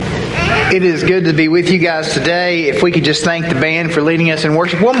It is good to be with you guys today. If we could just thank the band for leading us in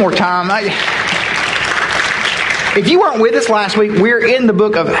worship one more time. If you weren't with us last week, we're in the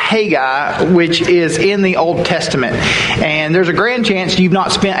book of Haggai, which is in the Old Testament. And there's a grand chance you've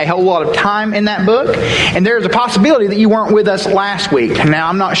not spent a whole lot of time in that book. And there's a possibility that you weren't with us last week. Now,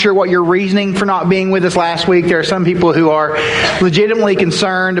 I'm not sure what your reasoning for not being with us last week. There are some people who are legitimately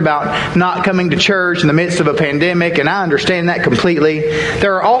concerned about not coming to church in the midst of a pandemic, and I understand that completely.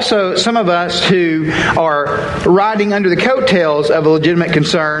 There are also some of us who are riding under the coattails of a legitimate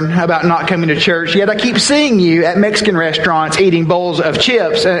concern about not coming to church, yet I keep seeing you at Mexican restaurants eating bowls of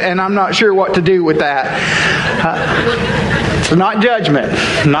chips, and I'm not sure what to do with that. So not judgment.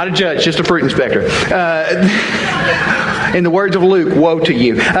 I'm not a judge, just a fruit inspector. In the words of Luke, woe to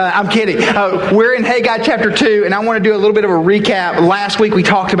you. I'm kidding. We're in Haggai chapter 2, and I want to do a little bit of a recap. Last week we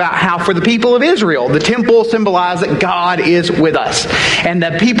talked about how for the people of Israel, the temple symbolized that God is with us. And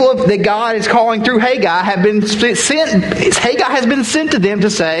the people that God is calling through Haggai have been sent. Haggai has been sent to them to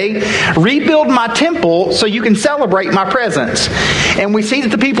say, rebuild my temple so you can celebrate my presence. And we see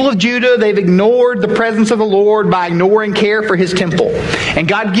that the people of Judah, they've ignored the presence of the Lord by ignoring care for His temple. And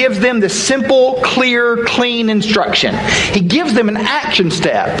God gives them this simple, clear, clean instruction. He gives them an action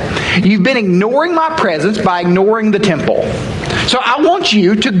step. You've been ignoring my presence by ignoring the temple. So I want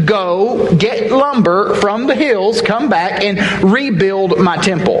you to go get lumber from the hills, come back and rebuild my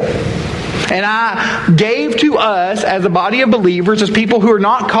temple. And I gave to us as a body of believers, as people who are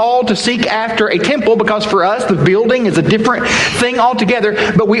not called to seek after a temple, because for us the building is a different thing altogether,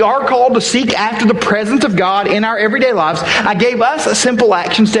 but we are called to seek after the presence of God in our everyday lives. I gave us a simple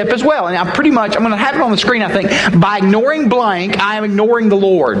action step as well. And I'm going to have it on the screen, I think. By ignoring blank, I am ignoring the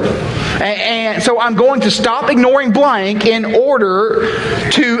Lord. And so I'm going to stop ignoring blank in order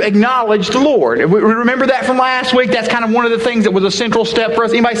to acknowledge the Lord. Remember that from last week? That's kind of one of the things that was a central step for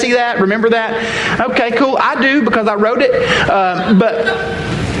us. Anybody see that? Remember that? Okay, cool. I do, because I wrote it.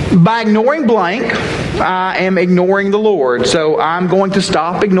 But by ignoring blank, I am ignoring the Lord. So I'm going to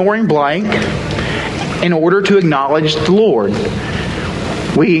stop ignoring blank in order to acknowledge the Lord.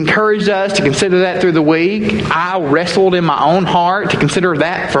 We encouraged us to consider that through the week. I wrestled in my own heart to consider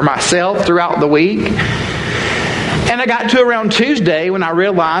that for myself throughout the week. And I got to around Tuesday when I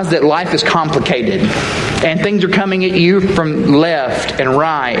realized that life is complicated. And things are coming at you from left and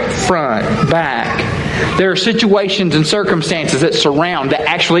right, front, back. There are situations and circumstances that surround, that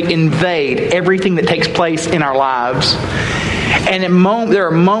actually invade everything that takes place in our lives. And there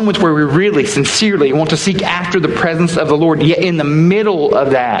are moments where we really, sincerely want to seek after the presence of the Lord. Yet in the middle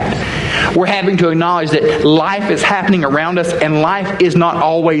of that, we're having to acknowledge that life is happening around us, and life is not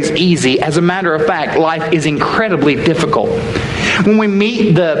always easy. As a matter of fact, life is incredibly difficult. When we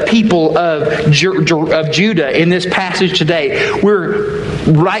meet the people of Judah in this passage today, we're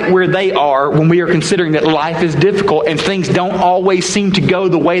right where they are when we are considering that life is difficult and things don't always seem to go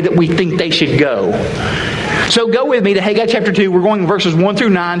the way that we think they should go. So go with me to Haggai chapter 2. We're going verses 1 through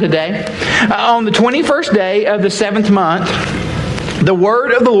 9 today. On the 21st day of the 7th month, the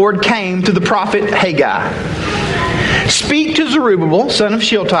word of the Lord came to the prophet Haggai. Speak to Zerubbabel, son of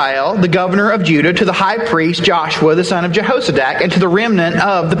Shealtiel, the governor of Judah, to the high priest Joshua, the son of Jehozadak, and to the remnant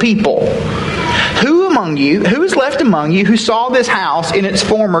of the people. Who is left among you who saw this house in its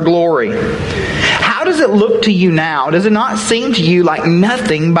former glory? How does it look to you now? Does it not seem to you like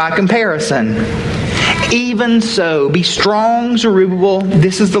nothing by comparison? Even so, be strong, Zerubbabel.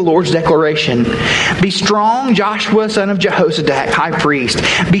 This is the Lord's declaration. Be strong, Joshua, son of Jehozadak, high priest.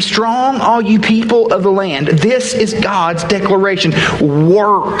 Be strong, all you people of the land. This is God's declaration.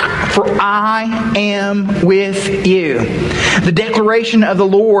 Work, for I am with you. The declaration of the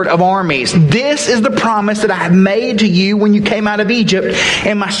Lord of armies. This is the promise that I have made to you when you came out of Egypt,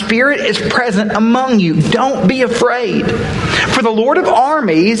 and my spirit is present among you. Don't be afraid. For the Lord of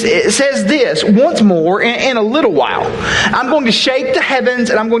armies says this once more in a little while. I'm going to shake the heavens,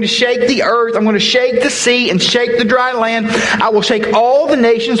 and I'm going to shake the earth. I'm going to shake the sea and shake the dry land. I will shake all the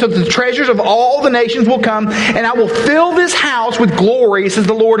nations so that the treasures of all the nations will come, and I will fill this house with glory, says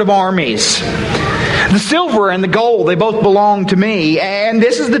the Lord of armies. The silver and the gold, they both belong to me. And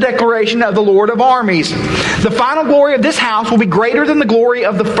this is the declaration of the Lord of armies. The final glory of this house will be greater than the glory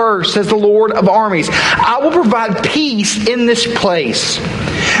of the first, says the Lord of armies. I will provide peace in this place.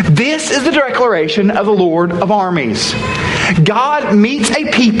 This is the declaration of the Lord of armies. God meets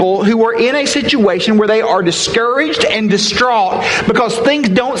a people who are in a situation where they are discouraged and distraught because things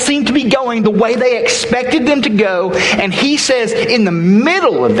don't seem to be going the way they expected them to go. And He says, in the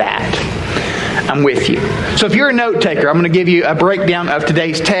middle of that, I'm with you. So if you're a note taker, I'm going to give you a breakdown of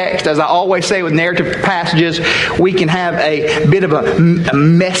today's text. As I always say with narrative passages, we can have a bit of a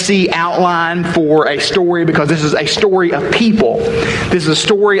messy outline for a story because this is a story of people. This is a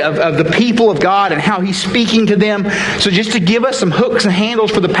story of the people of God and how He's speaking to them. So just to give us some hooks and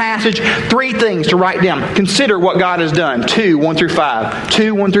handles for the passage, 3 things to write down. Consider what God has done. 2, 1 through 5.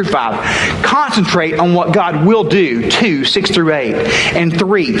 2, 1 through 5. Concentrate on what God will do. 2, 6 through 8. And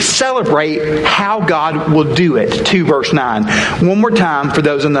 3, celebrate how God will do it. 2, verse 9. One more time for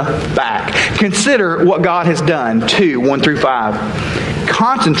those in the back. Consider what God has done. 2, 1 through 5.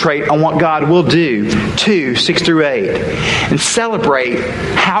 Concentrate on what God will do. 2, 6 through 8. And celebrate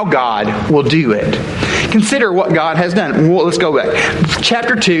how God will do it. Consider what God has done. Well, let's go back.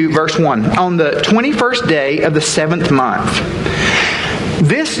 Chapter 2, verse 1. On the 21st day of the 7th month.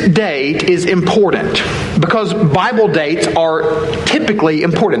 This date is important because Bible dates are typically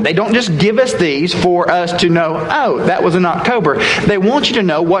important. They don't just give us these for us to know, oh, that was in October. They want you to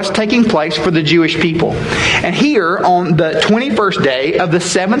know what's taking place for the Jewish people. And here on the 21st day of the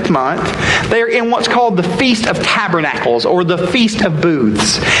 7th month, they are in what's called the Feast of Tabernacles or the Feast of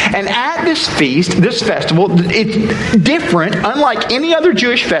Booths. And at this feast, this festival, it's different, unlike any other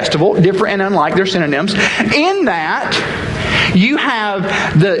Jewish festival, different and unlike their synonyms, in that you have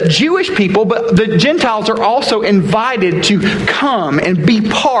the Jewish people, but the Gentiles are also invited to come and be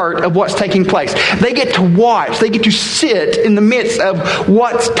part of what's taking place. They get to watch. They get to sit in the midst of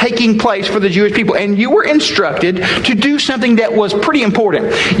what's taking place for the Jewish people. And you were instructed to do something that was pretty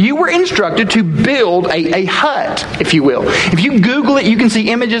important. You were instructed to build a hut, if you will. If you Google it, you can see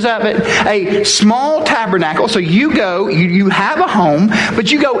images of it. A small tabernacle. So you go, you have a home,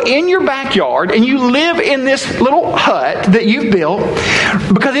 but you go in your backyard and you live in this little hut that you've built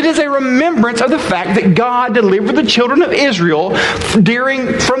because it is a remembrance of the fact that God delivered the children of Israel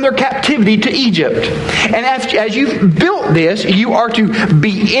from their captivity to Egypt. And as you've built this, you are to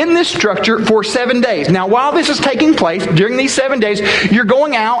be in this structure for 7 days. Now, while this is taking place, during these 7 days, you're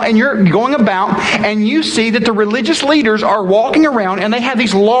going out and you're going about and you see that the religious leaders are walking around and they have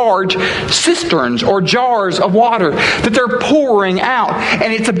these large cisterns or jars of water that they're pouring out.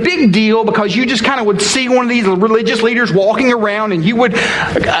 And it's a big deal because you just kind of would see one of these religious leaders walking around and you would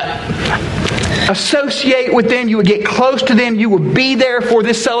associate with them, you would get close to them, you would be there for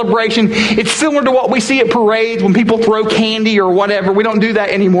this celebration. It's similar to what we see at parades when people throw candy or whatever. We don't do that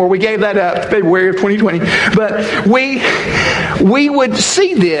anymore. We gave that up February of 2020. But we would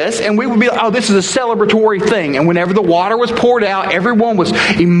see this and we would be like, oh, this is a celebratory thing. And whenever the water was poured out, everyone was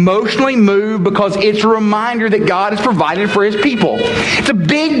emotionally moved because it's a reminder that God has provided for His people. It's a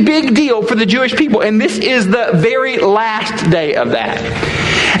big, big deal for the Jewish people. And this is the very last day of that.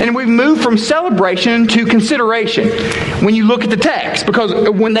 And we've moved from celebration to consideration when you look at the text. Because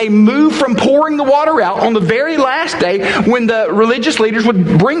when they moved from pouring the water out on the very last day, when the religious leaders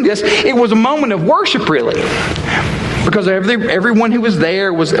would bring this, it was a moment of worship, really. Because everyone who was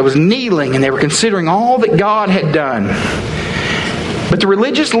there was kneeling and they were considering all that God had done. But the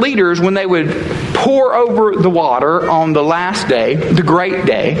religious leaders, when they would pour over the water on the last day, the great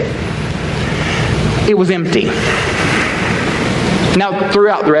day, it was empty. Now,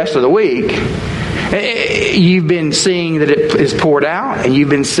 throughout the rest of the week, you've been seeing that it is poured out, and you've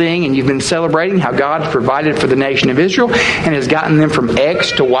been seeing and you've been celebrating how God has provided for the nation of Israel and has gotten them from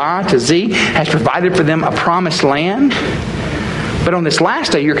X to Y to Z, has provided for them a promised land. But on this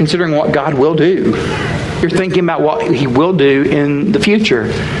last day, you're considering what God will do. You're thinking about what He will do in the future.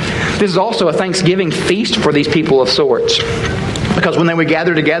 This is also a Thanksgiving feast for these people of sorts. Because when they would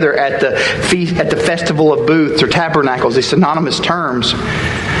gather together at the feast, at the festival of booths or tabernacles, these synonymous terms,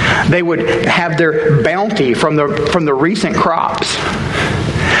 they would have their bounty from the recent crops.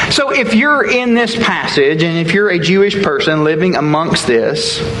 So if you're in this passage, and if you're a Jewish person living amongst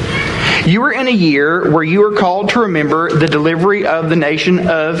this, you are in a year where you are called to remember the delivery of the nation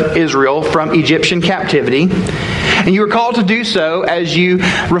of Israel from Egyptian captivity. And you are called to do so as you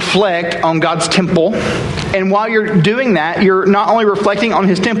reflect on God's temple. And while you're doing that, you're not only reflecting on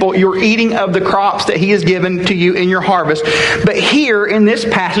His temple, you're eating of the crops that He has given to you in your harvest. But here in this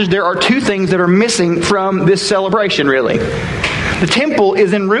passage, there are 2 things that are missing from this celebration, really. The temple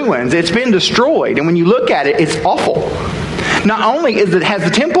is in ruins. It's been destroyed. And when you look at it, it's awful. Not only has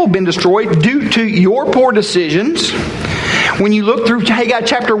the temple been destroyed due to your poor decisions, when you look through Haggai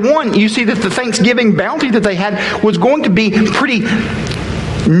chapter 1, you see that the Thanksgiving bounty that they had was going to be pretty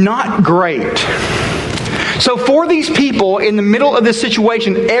not great. So for these people in the middle of this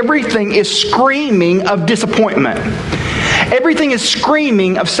situation, everything is screaming of disappointment. Everything is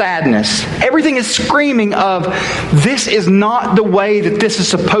screaming of sadness. Everything is screaming of, this is not the way that this is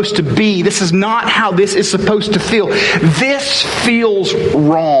supposed to be. This is not how this is supposed to feel. This feels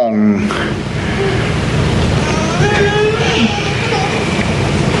wrong.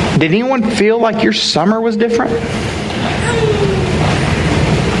 Did anyone feel like your summer was different?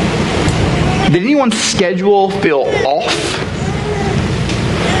 Did anyone's schedule feel off?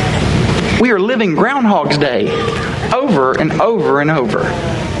 We are living Groundhog's Day over and over and over.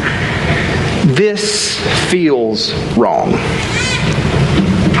 This feels wrong.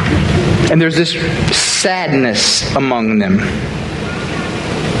 And there's this sadness among them.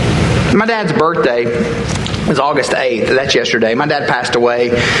 My dad's birthday is August 8th. That's yesterday. My dad passed away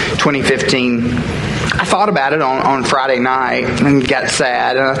 2015. I thought about it on Friday night and got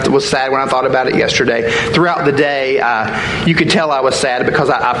sad. And I was sad when I thought about it yesterday. Throughout the day, you could tell I was sad because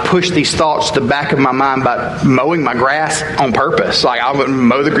I pushed these thoughts to the back of my mind by mowing my grass on purpose. Like, I would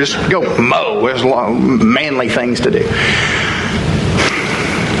mow just go mow. There's a lot of manly things to do.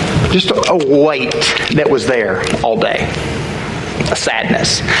 Just a weight that was there all day. A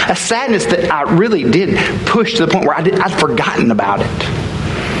sadness that I really did push to the point where I'd forgotten about it.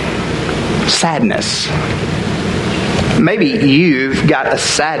 Sadness. Maybe you've got a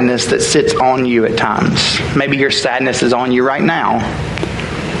sadness that sits on you at times. Maybe your sadness is on you right now.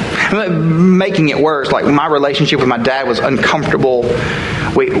 Making it worse, like my relationship with my dad was uncomfortable.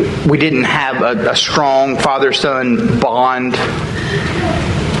 We didn't have a strong father-son bond.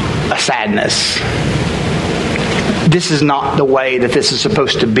 A sadness. This is not the way that this is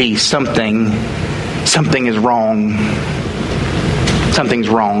supposed to be. Something is wrong. Something's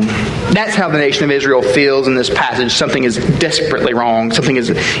wrong. That's how the nation of Israel feels in this passage. Something is desperately wrong. Something is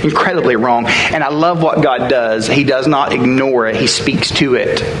incredibly wrong. And I love what God does. He does not ignore it. He speaks to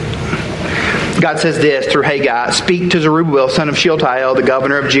it. God says this through Haggai, "Speak to Zerubbabel, son of Shealtiel, the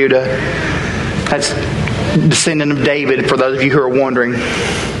governor of Judah." That's descendant of David, for those of you who are wondering.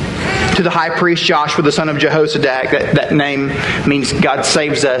 To the high priest Joshua, the son of Jehozadak. That name means God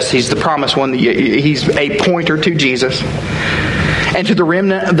saves us. He's the promised one. He's a pointer to Jesus. And to the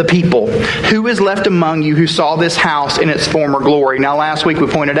remnant of the people, who is left among you who saw this house in its former glory. Now, last week we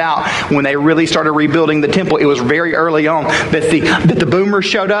pointed out when they really started rebuilding the temple, it was very early on that the boomers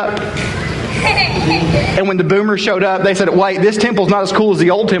showed up. And when the boomers showed up, they said, "Wait, this temple's not as cool as the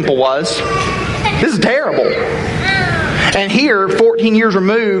old temple was. This is terrible." And here, 14 years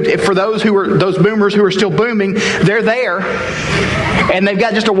removed, for those boomers who are still booming, they're there. And they've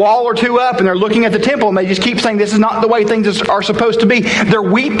got just a wall or two up, and they're looking at the temple, and they just keep saying, this is not the way things are supposed to be. They're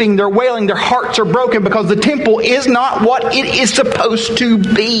weeping, they're wailing, their hearts are broken because the temple is not what it is supposed to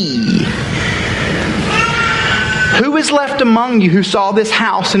be. Who is left among you who saw this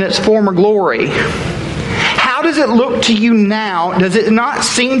house in its former glory? How does it look to you now? Does it not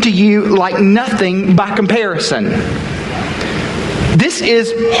seem to you like nothing by comparison? This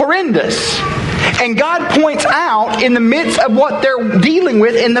is horrendous. And God points out in the midst of what they're dealing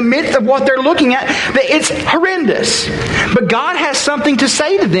with, in the midst of what they're looking at, that it's horrendous. But God has something to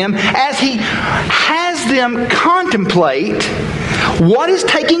say to them as He has them contemplate what is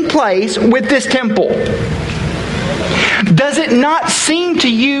taking place with this temple. Does it not seem to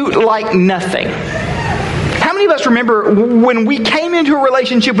you like nothing? How many of us remember when we came into a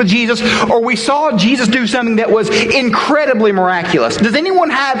relationship with Jesus, or we saw Jesus do something that was incredibly miraculous? Does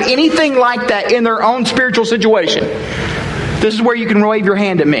anyone have anything like that in their own spiritual situation? This is where you can wave your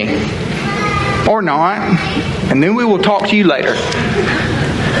hand at me. Or not. And then we will talk to you later.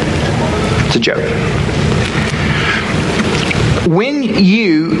 It's a joke. When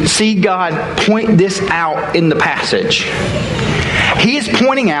you see God point this out in the passage, He is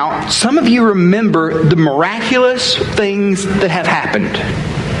pointing out, some of you remember the miraculous things that have happened.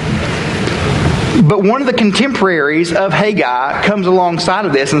 But one of the contemporaries of Haggai comes alongside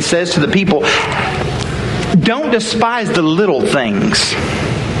of this and says to the people, don't despise the little things.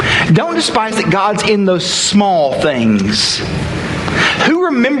 Don't despise that God's in those small things. Who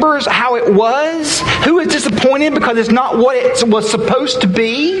remembers how it was? Who is disappointed because it's not what it was supposed to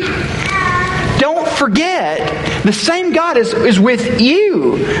be? Don't forget, the same God is with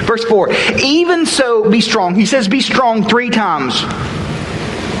you. Verse 4, even so be strong. He says be strong 3 times.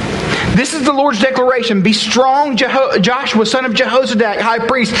 This is the Lord's declaration. Be strong, Joshua, son of Jehozadak, high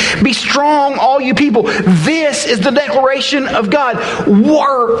priest. Be strong, all you people. This is the declaration of God.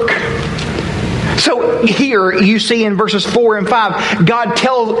 Work. So here you see in verses 4 and 5, God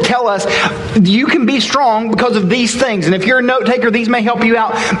tell us you can be strong because of these things. And if you're a note taker, these may help you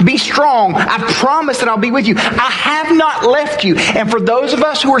out. Be strong. I promise that I'll be with you. I have not left you. And for those of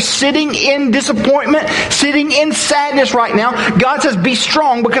us who are sitting in disappointment, sitting in sadness right now, God says, be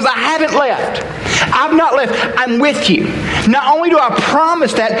strong because I haven't left. I've not left. I'm with you. Not only do I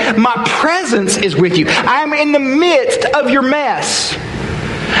promise that, my presence is with you. I'm in the midst of your mess.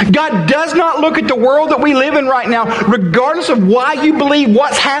 God does not look at the world that we live in right now, regardless of why you believe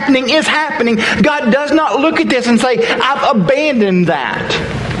what's happening is happening. God does not look at this and say, I've abandoned that.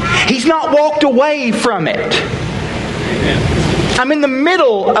 He's not walked away from it. I'm in the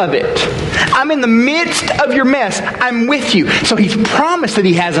middle of it. I'm in the midst of your mess. I'm with you. So He's promised that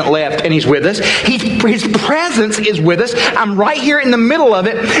He hasn't left and He's with us. His presence is with us. I'm right here in the middle of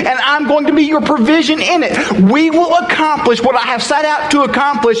it, and I'm going to be your provision in it. We will accomplish what I have set out to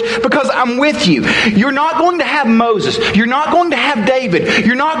accomplish because I'm with you. You're not going to have Moses. You're not going to have David.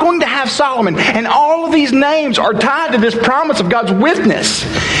 You're not going to have Solomon. And all of these names are tied to this promise of God's witness.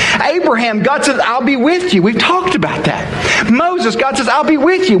 Abraham, God says, I'll be with you. We've talked about that. Moses, God says, I'll be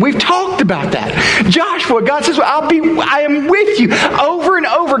with you. We've talked about that. Joshua, God says, I am with you. Over and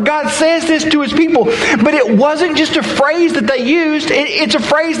over, God says this to His people. But it wasn't just a phrase that they used. It's a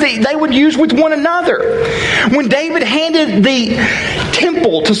phrase that they would use with one another. When David handed the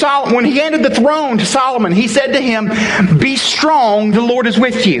temple to Solomon, when he handed the throne to Solomon, he said to him, be strong, the Lord is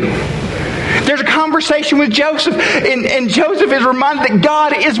with you. There's a conversation with Joseph, and Joseph is reminded that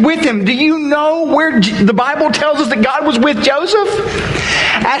God is with him. Do you know where the Bible tells us that God was with Joseph?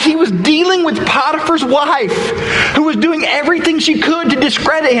 As he was dealing with Potiphar's wife, who was doing everything she could to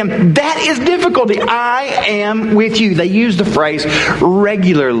discredit him. That is difficulty. I am with you. They use the phrase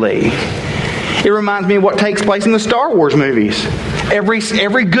regularly. It reminds me of what takes place in the Star Wars movies.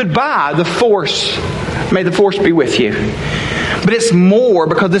 Every goodbye, the Force, may the Force be with you. But it's more,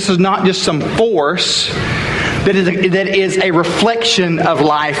 because this is not just some force that is a reflection of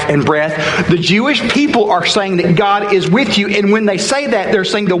life and breath. The Jewish people are saying that God is with you, and when they say that, they're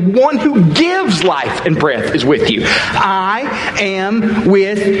saying the one who gives life and breath is with you. I am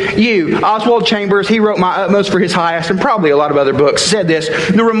with you. Oswald Chambers, he wrote My Utmost for His Highest, and probably a lot of other books, said this: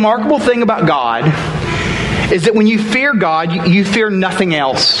 the remarkable thing about God is that when you fear God, you fear nothing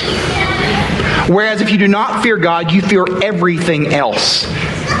else. Whereas if you do not fear God, you fear everything else.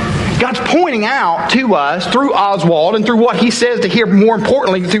 God's pointing out to us through Oswald and through what he says to here, more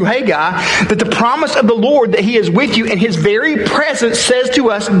importantly through Haggai, that the promise of the Lord, that He is with you, and His very presence says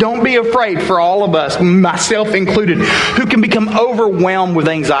to us, don't be afraid. For all of us, myself included, who can become overwhelmed with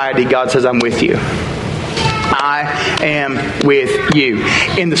anxiety, God says, I'm with you. I am with you.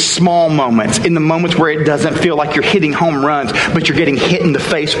 In the small moments, in the moments where it doesn't feel like you're hitting home runs, but you're getting hit in the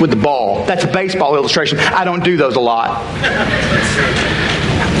face with the ball. That's a baseball illustration. I don't do those a lot.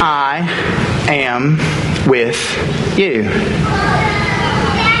 I am with you.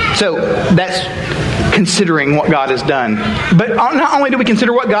 So that's considering what God has done. But not only do we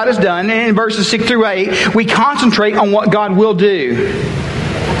consider what God has done, in verses 6 through 8, we concentrate on what God will do.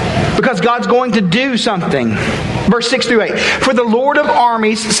 Because God's going to do something. Verse 6 through 8. For the Lord of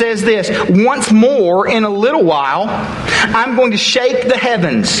armies says this: once more, in a little while, I'm going to shake the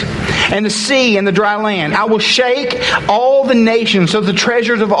heavens and the sea and the dry land. I will shake all the nations, so the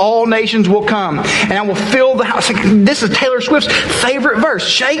treasures of all nations will come. And I will fill the house. This is Taylor Swift's favorite verse.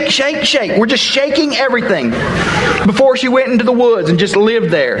 Shake, shake, shake. We're just shaking everything. Before she went into the woods and just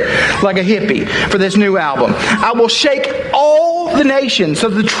lived there like a hippie for this new album. I will shake all the nations, so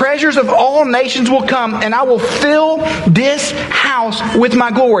the treasures of all nations will come, and I will fill this house with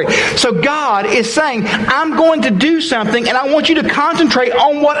my glory. So God is saying, I'm going to do something, and I want you to concentrate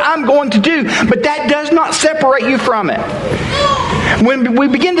on what I'm going to do. But that does not separate you from it. When we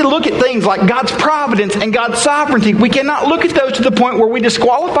begin to look at things like God's providence and God's sovereignty, we cannot look at those to the point where we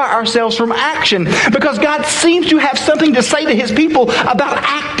disqualify ourselves from action, because God seems to have something to say to His people about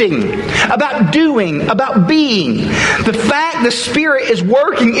acting, about doing, about being. The fact the Spirit is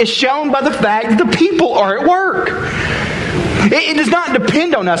working is shown by the fact that the people are at work. It does not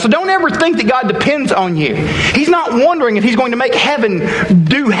depend on us. So don't ever think that God depends on you. He's not wondering if He's going to make heaven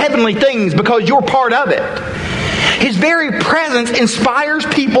do heavenly things because you're part of it. His very presence inspires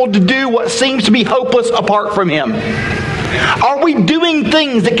people to do what seems to be hopeless apart from Him. Are we doing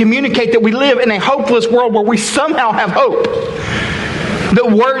things that communicate that we live in a hopeless world where we somehow have hope? The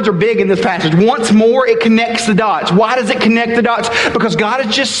words are big in this passage. Once more, it connects the dots. Why does it connect the dots? Because God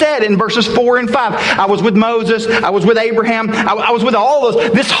has just said in verses 4 and 5, I was with Moses, I was with Abraham, I was with all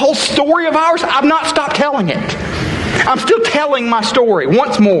those. This whole story of ours, I've not stopped telling it. I'm still telling my story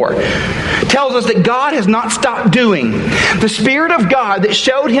once more. It tells us that God has not stopped doing. The Spirit of God that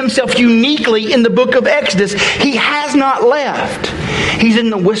showed himself uniquely in the book of Exodus, he has not left. He's in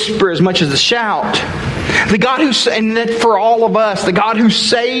the whisper as much as the shout. The God and that for all of us, the God who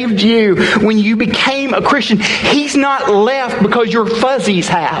saved you when you became a Christian, he's not left because your fuzzies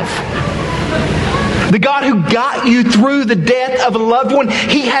have. The God who got you through the death of a loved one,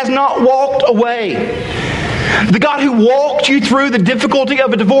 he has not walked away. The God who walked you through the difficulty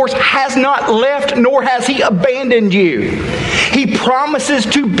of a divorce has not left, nor has he abandoned you. He promises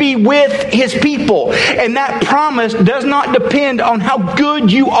to be with his people. And that promise does not depend on how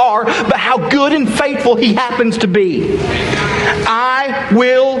good you are, but how good and faithful he happens to be. I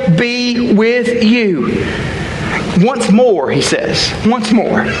will be with you. Once more, he says. Once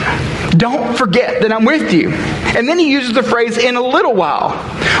more. Don't forget that I'm with you. And then he uses the phrase, in a little while.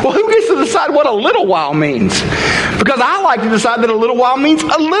 Well, who gets to decide what a little while means? Because I like to decide that a little while means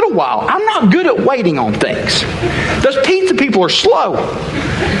a little while. I'm not good at waiting on things. Those pizza people are slow.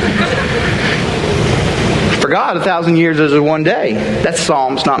 For God, 1,000 years is one day. That's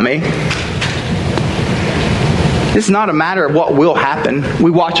Psalms, not me. This is not a matter of what will happen.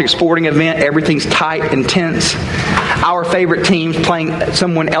 We watch a sporting event, everything's tight and tense. Our favorite team's playing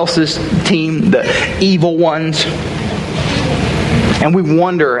someone else's team, the evil ones. And we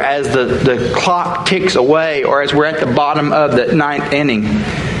wonder as the clock ticks away, or as we're at the bottom of the 9th inning,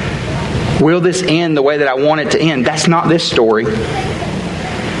 will this end the way that I want it to end? That's not this story.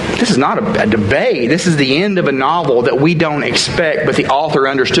 This is not a debate. This is the end of a novel that we don't expect, but the author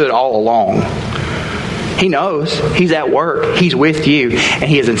understood all along. He knows. He's at work. He's with you. And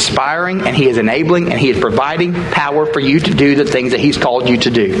he is inspiring, and he is enabling, and he is providing power for you to do the things that he's called you to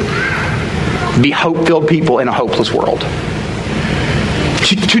do. Be hope-filled people in a hopeless world.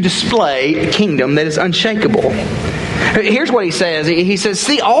 To display a kingdom that is unshakable. Here's what he says. He says,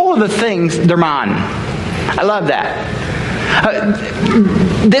 see, all of the things, they're mine. I love that.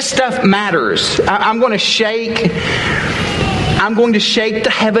 This stuff matters. I'm going to shake the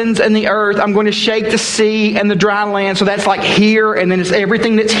heavens and the earth. I'm going to shake the sea and the dry land. So that's like here, and then it's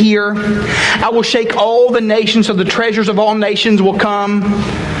everything that's here. I will shake all the nations, so the treasures of all nations will come.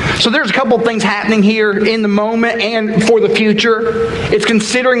 So there's a couple of things happening here in the moment and for the future. It's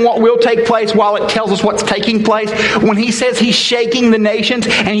considering what will take place while it tells us what's taking place. When he says he's shaking the nations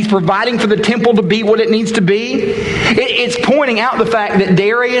and he's providing for the temple to be what it needs to be, it's pointing out the fact that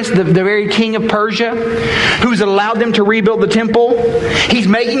Darius, the very king of Persia, who's allowed them to rebuild the temple, he's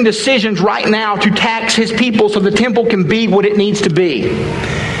making decisions right now to tax his people so the temple can be what it needs to be.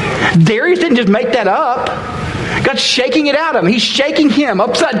 Darius didn't just make that up. God's shaking it out of him. He's shaking him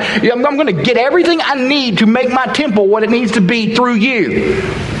upside. I'm going to get everything I need to make my temple what it needs to be through you.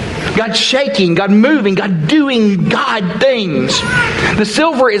 God's shaking, God moving, God doing God things. The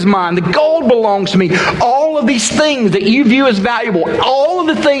silver is mine. The gold belongs to me. All of these things that you view as valuable, all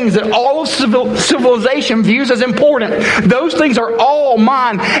of the things that all of civilization views as important, those things are all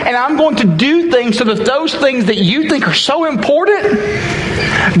mine. And I'm going to do things so that those things that you think are so important,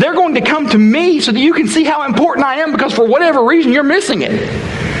 they're going to come to me so that you can see how important I am, because for whatever reason you're missing it.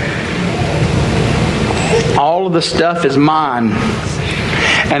 All of the stuff is mine.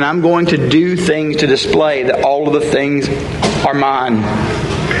 And I'm going to do things to display that all of the things are mine.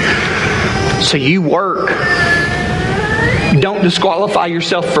 So you work. Don't disqualify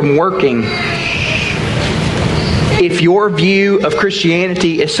yourself from working. If your view of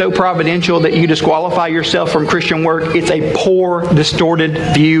Christianity is so providential that you disqualify yourself from Christian work, it's a poor,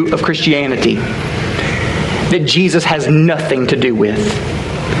 distorted view of Christianity that Jesus has nothing to do with.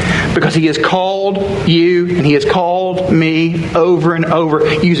 Because he has called you and he has called me over and over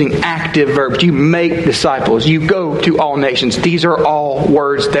using active verbs. You make disciples. You go to all nations. These are all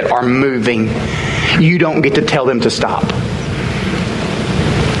words that are moving. You don't get to tell them to stop.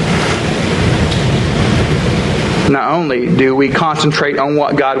 Not only do we concentrate on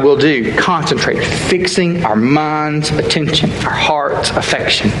what God will do, concentrate, fixing our mind's attention, our heart's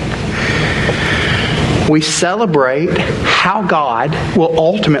affection. We celebrate how God will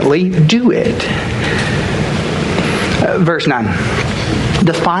ultimately do it. Verse 9.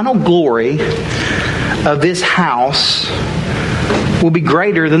 The final glory of this house will be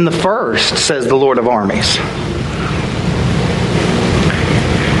greater than the first, says the Lord of armies.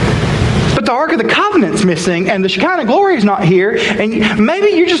 But the Ark of the Covenant's missing, and the Shekinah glory is not here, and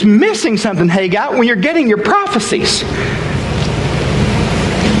maybe you're just missing something, Haggai, when you're getting your prophecies.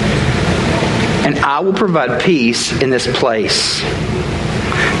 And I will provide peace in this place.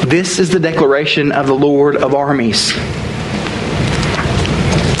 This is the declaration of the Lord of armies.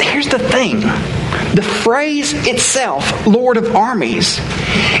 Here's the thing. The phrase itself, Lord of armies,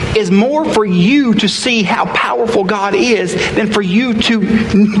 is more for you to see how powerful God is than for him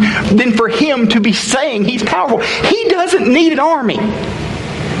to be saying he's powerful. He doesn't need an army.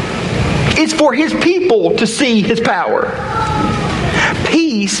 It's for his people to see his power.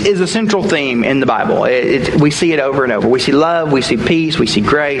 Peace is a central theme in the Bible. We see it over and over. We see love, we see peace, we see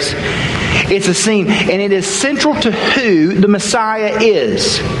grace. It's a theme, and it is central to who the Messiah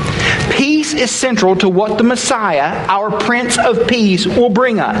is. Peace is central to what the Messiah, our Prince of Peace, will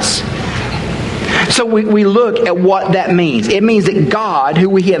bring us. So we look at what that means. It means that God, who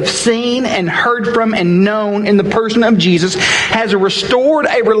we have seen and heard from and known in the person of Jesus, has restored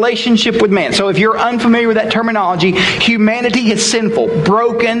a relationship with man. So if you're unfamiliar with that terminology, humanity is sinful,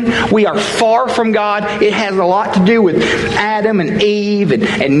 broken. We are far from God. It has a lot to do with Adam and Eve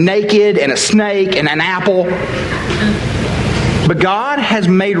and naked and a snake and an apple. But God has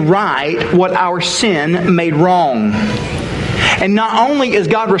made right what our sin made wrong. And not only is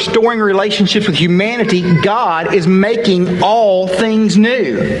God restoring relationships with humanity, God is making all things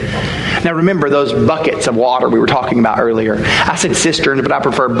new. Now remember those buckets of water we were talking about earlier. I said cisterns, but I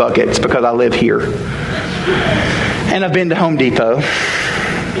prefer buckets because I live here. And I've been to Home Depot.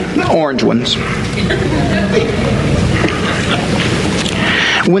 Orange ones.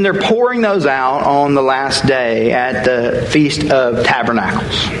 When they're pouring those out on the last day at the Feast of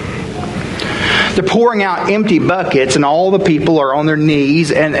Tabernacles, they're pouring out empty buckets, and all the people are on their knees,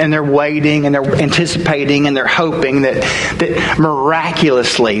 and they're waiting, and they're anticipating, and they're hoping that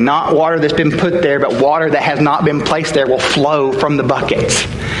miraculously, not water that's been put there, but water that has not been placed there will flow from the buckets.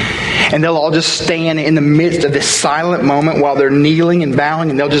 And they'll all just stand in the midst of this silent moment while they're kneeling and bowing,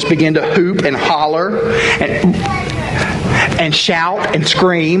 and they'll just begin to hoop and holler and shout and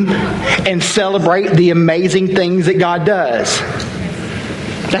scream and celebrate the amazing things that God does.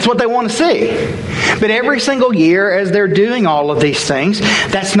 That's what they want to see. But every single year as they're doing all of these things,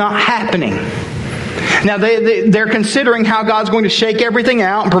 that's not happening. Now they're considering how God's going to shake everything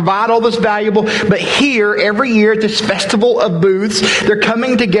out and provide all this valuable. But here, every year at this festival of booths, they're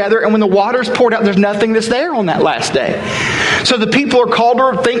coming together, and when the water's poured out, there's nothing that's there on that last day. So the people are called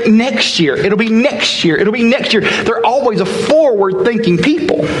to think next year. It'll be next year. It'll be next year. They're always a forward-thinking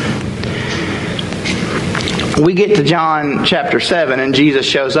people. We get to John chapter 7, and Jesus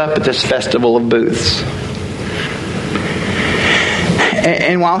shows up at this festival of booths.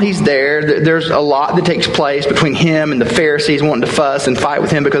 And while he's there, there's a lot that takes place between him and the Pharisees wanting to fuss and fight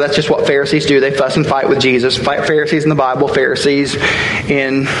with him, because that's just what Pharisees do. They fuss and fight with Jesus. Pharisees in the Bible, Pharisees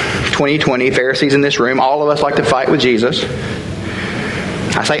in 2020, Pharisees in this room. All of us like to fight with Jesus.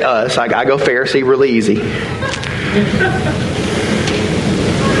 I say us. I go Pharisee really easy.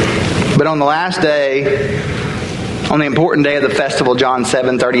 But on the last day, on the important day of the festival, John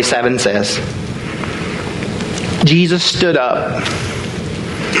 7:37 says, Jesus stood up.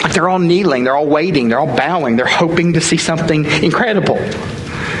 Like they're all kneeling, they're all waiting, they're all bowing, they're hoping to see something incredible.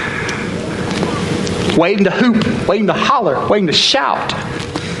 Waiting to hoop, waiting to holler, waiting to shout.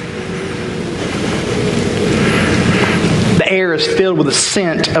 The air is filled with the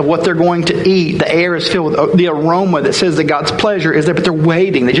scent of what they're going to eat. The air is filled with the aroma that says that God's pleasure is there, but they're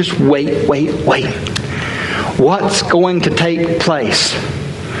waiting. They just wait. What's going to take place?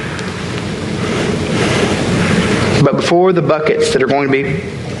 But before the buckets that are going to be,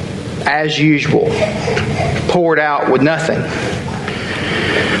 as usual, poured out with nothing,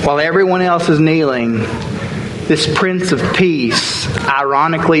 while everyone else is kneeling, this Prince of Peace,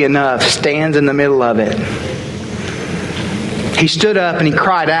 ironically enough, stands in the middle of it. He stood up and he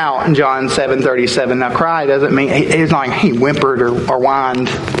cried out in John 7:37. Now, cry doesn't mean, it's not like he whimpered or whined.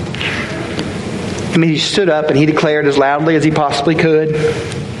 I mean, he stood up and he declared as loudly as he possibly could,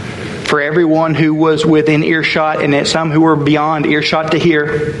 for everyone who was within earshot and some who were beyond earshot to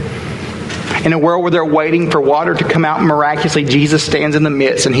hear. In a world where they're waiting for water to come out miraculously, Jesus stands in the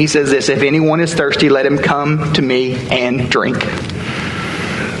midst and he says this: if anyone is thirsty, let him come to me and drink.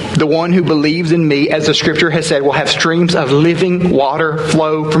 The one who believes in me, as the scripture has said, will have streams of living water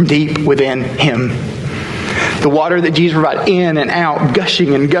flow from deep within him. The water that Jesus provided, in and out,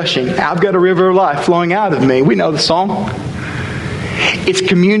 gushing and gushing. I've got a river of life flowing out of me. We know the song. It's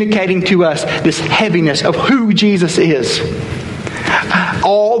communicating to us this heaviness of who Jesus is.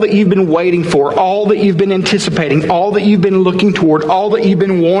 All that you've been waiting for, all that you've been anticipating, all that you've been looking toward, all that you've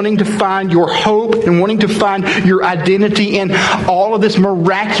been wanting to find your hope and wanting to find your identity in, all of this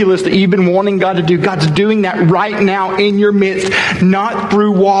miraculous that you've been wanting God to do, God's doing that right now in your midst, not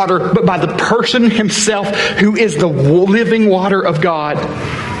through water, but by the person himself who is the living water of God.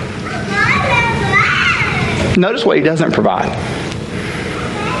 Notice what he doesn't provide.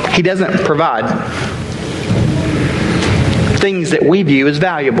 He doesn't provide things that we view as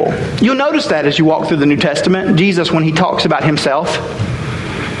valuable. You'll notice that as you walk through the New Testament. Jesus, when he talks about himself,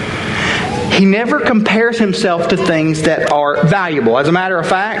 he never compares himself to things that are valuable. As a matter of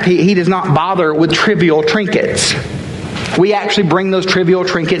fact, he does not bother with trivial trinkets. We actually bring those trivial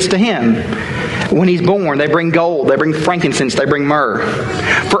trinkets to him. When he's born, they bring gold, they bring frankincense, they bring myrrh.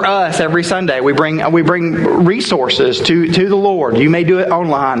 For us, every Sunday, we bring resources to the Lord. You may do it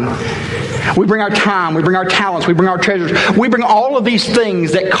online. We bring our time, we bring our talents, we bring our treasures. We bring all of these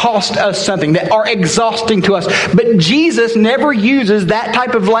things that cost us something, that are exhausting to us. But Jesus never uses that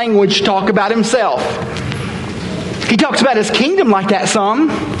type of language to talk about himself. He talks about his kingdom like that some.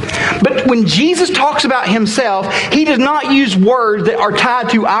 But when Jesus talks about himself, he does not use words that are tied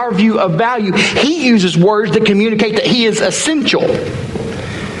to our view of value. He uses words that communicate that he is essential,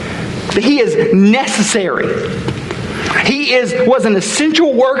 that he is necessary. He was an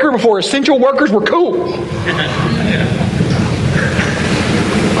essential worker before essential workers were cool.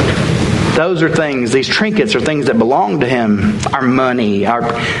 Those are things, these trinkets are things that belong to him. Our money, our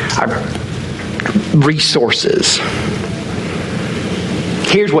resources.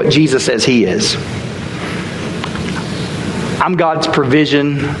 Here's what Jesus says he is. I'm God's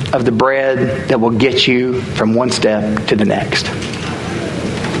provision of the bread that will get you from one step to the next.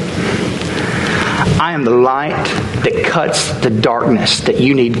 I am the light that cuts the darkness that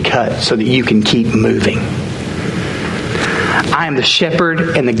you need cut so that you can keep moving. I am the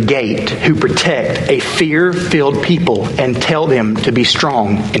shepherd and the gate who protect a fear-filled people and tell them to be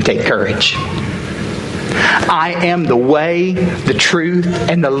strong and take courage. I am the way, the truth,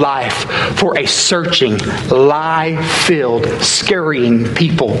 and the life for a searching, lie-filled, scurrying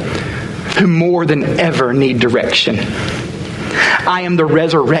people who more than ever need direction. I am the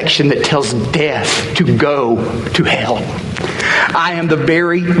resurrection that tells death to go to hell. I am the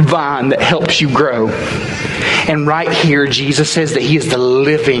very vine that helps you grow. And right here, Jesus says that he is the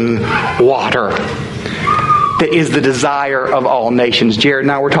living water that is the desire of all nations. Jared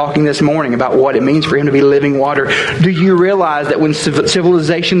and I were talking this morning about what it means for him to be living water. Do you realize that when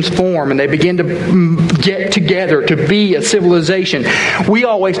civilizations form and they begin to get together to be a civilization, we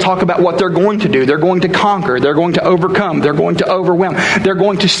always talk about what they're going to do. They're going to conquer. They're going to overcome. They're going to overwhelm. They're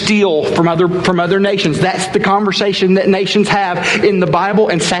going to steal from other nations. That's the conversation that nations have in the Bible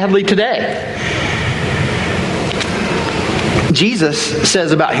and sadly today. Jesus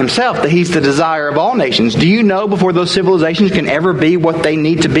says about himself that he's the desire of all nations. Do you know before those civilizations can ever be what they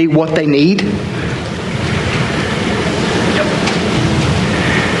need to be, what they need?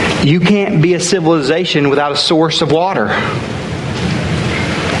 You can't be a civilization without a source of water.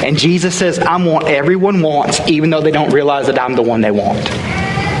 And Jesus says, I'm what everyone wants, even though they don't realize that I'm the one they want.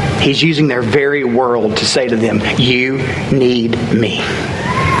 He's using their very world to say to them, you need me.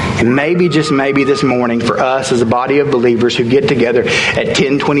 And maybe, just maybe this morning for us as a body of believers who get together at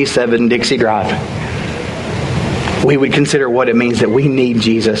 1027 Dixie Drive, we would consider what it means that we need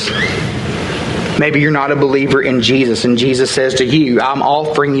Jesus. Maybe you're not a believer in Jesus, and Jesus says to you, I'm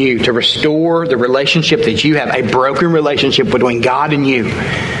offering you to restore the relationship that you have, a broken relationship between God and you.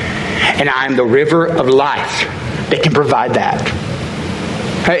 And I am the river of life that can provide that.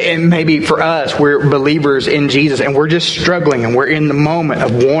 And maybe for us, we're believers in Jesus and we're just struggling and we're in the moment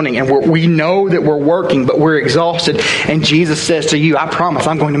of wanting and we know that we're working, but we're exhausted. And Jesus says to you, I promise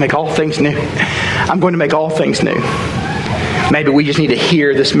I'm going to make all things new. I'm going to make all things new. Maybe we just need to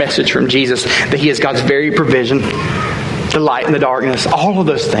hear this message from Jesus that he is God's very provision, the light in the darkness, all of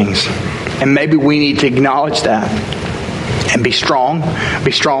those things. And maybe we need to acknowledge that. And be strong,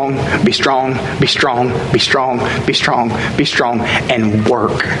 be strong, be strong, be strong, be strong, be strong, be strong, and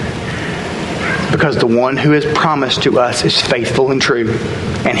work. Because the one who has promised to us is faithful and true.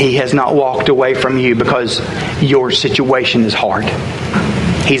 And he has not walked away from you because your situation is hard.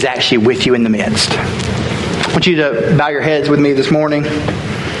 He's actually with you in the midst. I want you to bow your heads with me this morning.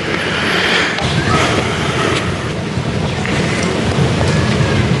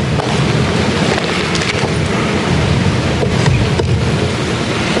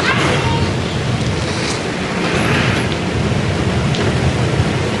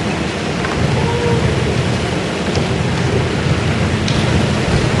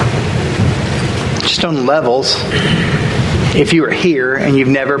 On levels, if you are here and you've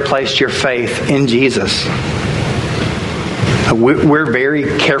never placed your faith in Jesus, we're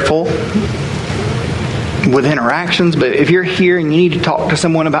very careful with interactions, but if you're here and you need to talk to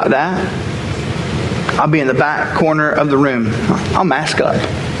someone about that, I'll be in the back corner of the room. I'll mask up.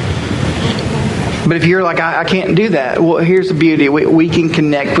 But if you're like, I can't do that, well, here's the beauty. We can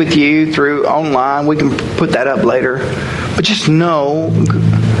connect with you through online. We can put that up later. But just know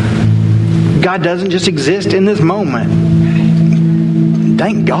God doesn't just exist in this moment.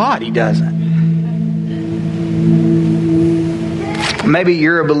 Thank God He doesn't. Maybe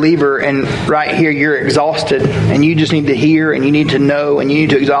you're a believer and right here you're exhausted and you just need to hear and you need to know and you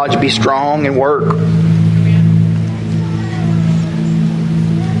need to acknowledge, be strong and work.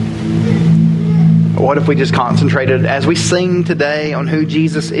 What if we just concentrated as we sing today on who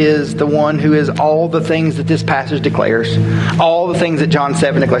Jesus is, the one who is all the things that this passage declares, all the things that John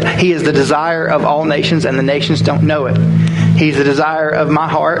 7 declares. He is the desire of all nations and the nations don't know it. He's the desire of my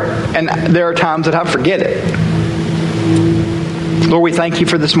heart, and there are times that I forget it. Lord, we thank you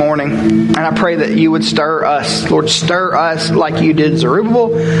for this morning, and I pray that you would stir us. Lord, stir us like you did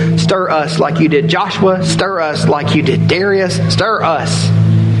Zerubbabel, stir us like you did Joshua, stir us like you did Darius, stir us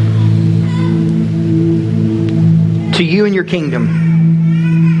to you and your kingdom.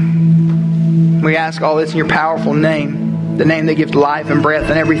 We ask all this in your powerful name, the name that gives life and breath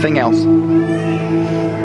and everything else.